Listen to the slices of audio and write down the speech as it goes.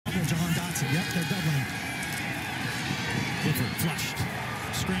Yep, they're doubling. Clifford flushed.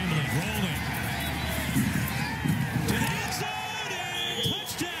 Scrambling, rolling. To the end zone and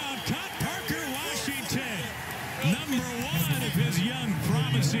touchdown. Caught Parker Washington. #1 of his young,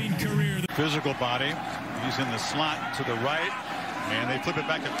 promising career. Physical body. He's in the slot to the right. And they flip it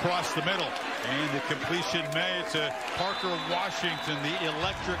back across the middle. And the completion made to Parker Washington, the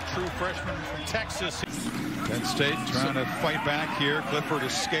electric true freshman from Texas. Penn State trying to fight back here. Clifford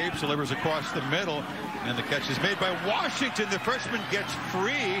escapes, delivers across the middle. And the catch is made by Washington. The freshman gets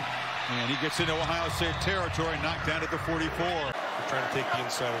free. And he gets into Ohio State territory, knocked down at the 44. They're trying to take the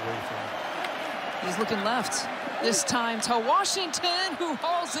inside away from him. He's looking left. This time to Washington, who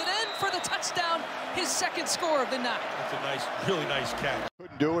hauls it in for the touchdown. His second score of the night. That's a nice, really nice catch.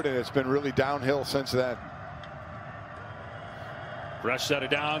 Couldn't do it, and it's been really downhill since then. Fresh set of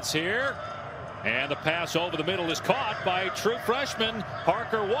downs here. And the pass over the middle is caught by true freshman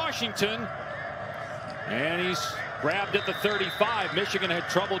Parker Washington. And he's grabbed at the 35. Michigan had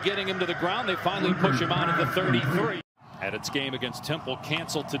trouble getting him to the ground. They finally push him out at the 33. At its game against Temple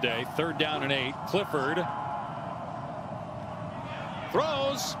canceled today. 3rd down and 8. Clifford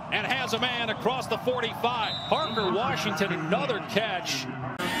throws and has a man across the 45. Parker Washington, another catch.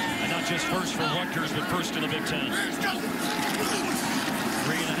 And not just first for Rutgers, but first in the Big Ten. 3.5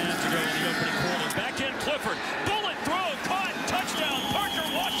 to go in the opening quarter. Back in Clifford. Bullet throw, caught, touchdown. Parker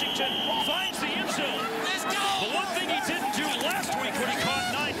Washington finds the end zone. The one thing he didn't do last week when he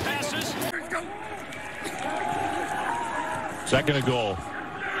caught 9 passes. 2nd and goal.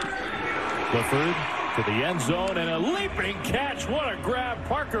 Clifford to the end zone and a leaping catch. What a grab.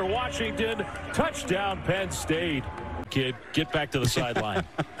 Parker Washington. Touchdown, Penn State. Kid, get back to the sideline.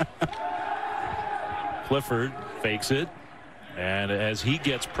 Clifford fakes it. And as he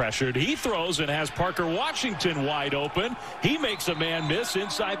gets pressured, he throws and has Parker Washington wide open. He makes a man miss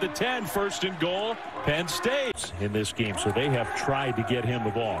inside the 10. 1st and goal, Penn State in this game. So they have tried to get him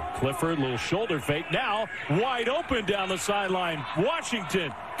the ball. Clifford, little shoulder fake. Now wide open down the sideline.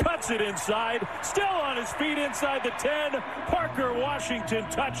 Washington cuts it inside. Still on his feet inside the 10. Parker Washington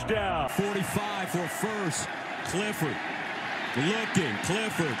touchdown. 45 for first. Clifford looking.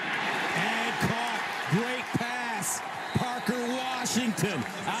 Clifford. And caught. Great pass. Parker Washington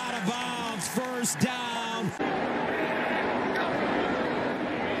out of bounds. 1st down.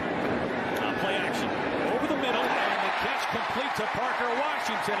 Play action over the middle, and the catch complete to Parker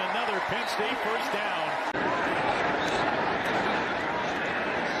Washington. Another Penn State 1st down.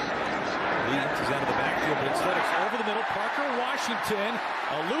 Leeds is out of the backfield, but instead it's over the middle. Parker Washington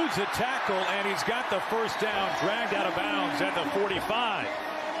eludes a tackle, and he's got the 1st down, dragged out of bounds at the 45.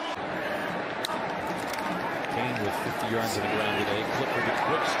 Kane with 50 yards on the ground today. Clifford with a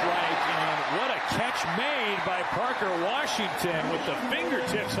quick strike, and what a catch made by Parker Washington with the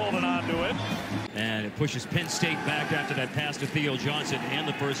fingertips holding on to it. And it pushes Penn State back after that pass to Theo Johnson in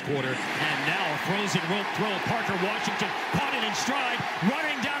the 1st quarter. And now a frozen rope throw. Parker Washington caught it in stride,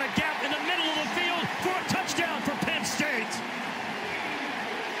 running down a gap in the middle of the field for a touchdown for Penn State.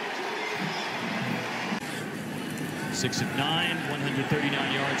 6 of 9, 139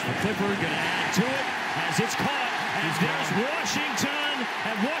 yards for Clifford. Going to add to it as it's caught. And there's Washington.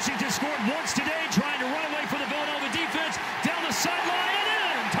 And Washington scored once today, trying to run away from the Villanova defense. Down the sideline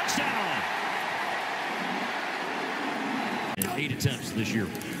and in. Touchdown. And 8 attempts this year.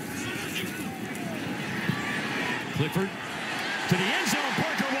 Clifford to the end zone.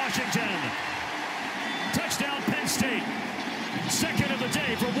 Parker Washington. Touchdown, Penn State. 2nd of the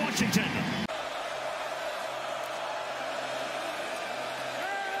day for Washington.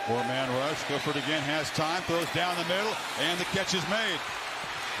 4-man rush. Clifford again has time. Throws down the middle. And the catch is made.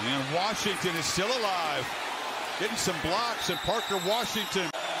 And Washington is still alive. Getting some blocks. And Parker Washington.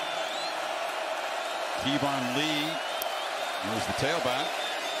 Kevon Lee. There's the tailback.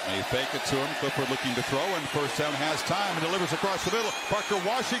 They fake it to him. Clifford looking to throw. And 1st down, has time and delivers across the middle. Parker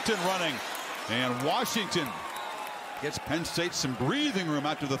Washington running. And Washington gets Penn State some breathing room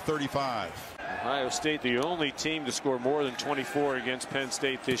after the 35. Ohio State, the only team to score more than 24 against Penn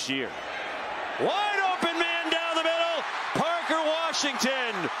State this year. Wide open man down the middle. Parker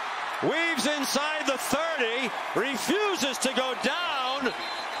Washington weaves inside the 30, refuses to go down,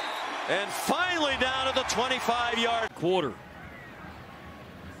 and finally down at the 25-yard quarter.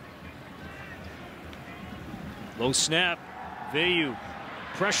 Low snap. Vayu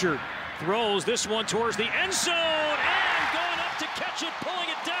pressure, throws this one towards the end zone, and going up to catch it, pulling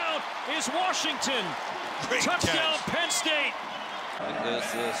it down is Washington. Great Touchdown, catch. Penn State.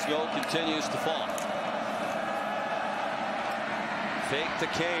 as the snow continues to fall. Fake to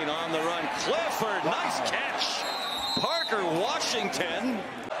Kane on the run. Clifford, nice catch. Parker Washington.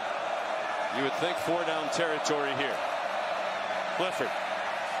 You would think 4-down territory here. Clifford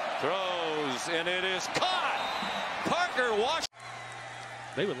throws, and it is caught. Parker Washington.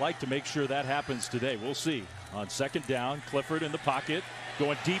 They would like to make sure that happens today. We'll see. On second down, Clifford in the pocket,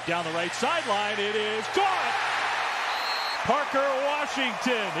 going deep down the right sideline. It is caught. Parker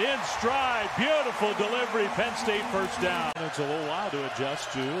Washington in stride. Beautiful delivery. Penn State first down. It's a little while to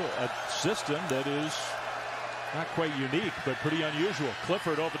adjust to a system that is not quite unique, but pretty unusual.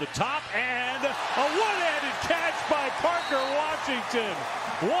 Clifford over the top, and a one-handed catch by Parker Washington.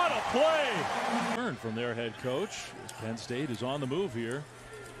 What a play. Learn from their head coach. Penn State is on the move here.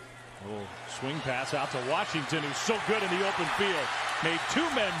 A little swing pass out to Washington, who's so good in the open field. Made 2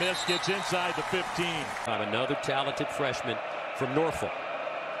 men miss, gets inside the 15. Another talented freshman from Norfolk.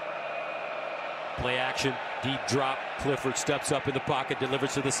 Play action, deep drop. Clifford steps up in the pocket,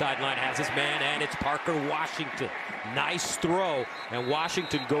 delivers to the sideline, has his man, and it's Parker Washington. Nice throw, and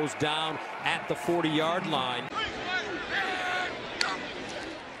Washington goes down at the 40-yard line.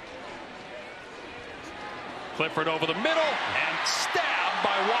 Clifford over the middle and stabbed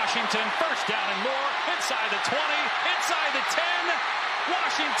by Washington. First down and more. Inside the 20, inside the 10.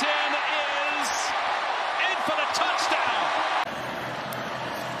 Washington is in for the touchdown.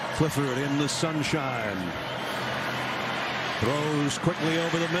 Clifford in the sunshine. Throws quickly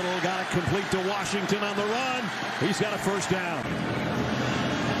over the middle. Got it complete to Washington on the run. He's got a first down.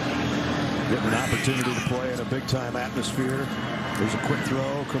 Getting an opportunity to play in a big-time atmosphere. There's a quick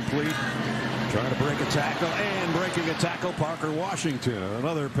throw, complete. Trying to break a tackle and breaking a tackle. Parker Washington,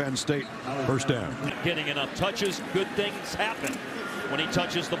 another Penn State first down. Getting enough touches, good things happen when he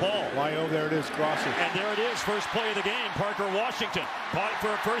touches the ball. Lyo, there it is, crossing. And there it is, first play of the game. Parker Washington caught it for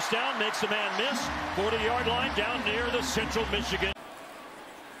a first down, makes the man miss. 40-yard line down near the Central Michigan.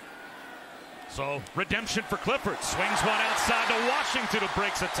 So redemption for Clifford. Swings one outside to Washington, who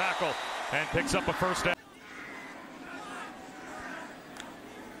breaks a tackle and picks up a first down.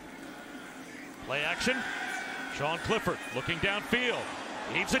 Play action. Sean Clifford looking downfield.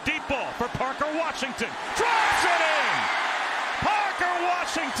 Heaves a deep ball for Parker Washington. Drives it in! Parker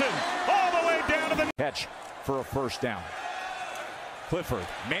Washington all the way down to the catch for a first down. Clifford,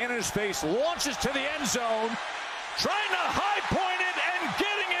 man in his face, launches to the end zone. Trying to high point it and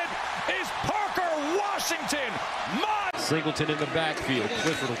getting it is Parker Washington. Singleton in the backfield.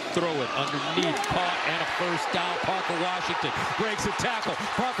 Clifford will throw it underneath, caught, and a first down. Parker Washington breaks a tackle.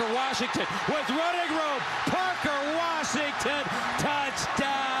 Parker Washington with running room. Parker Washington,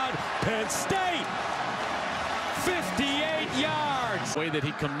 touchdown, Penn State. 58 yards. The way that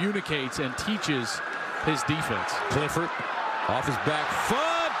he communicates and teaches his defense. Clifford off his back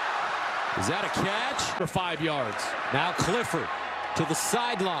foot. Is that a catch? For 5 yards. Now Clifford to the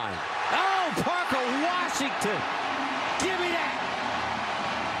sideline. Oh, Parker Washington. Give me that.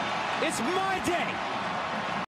 It's my day.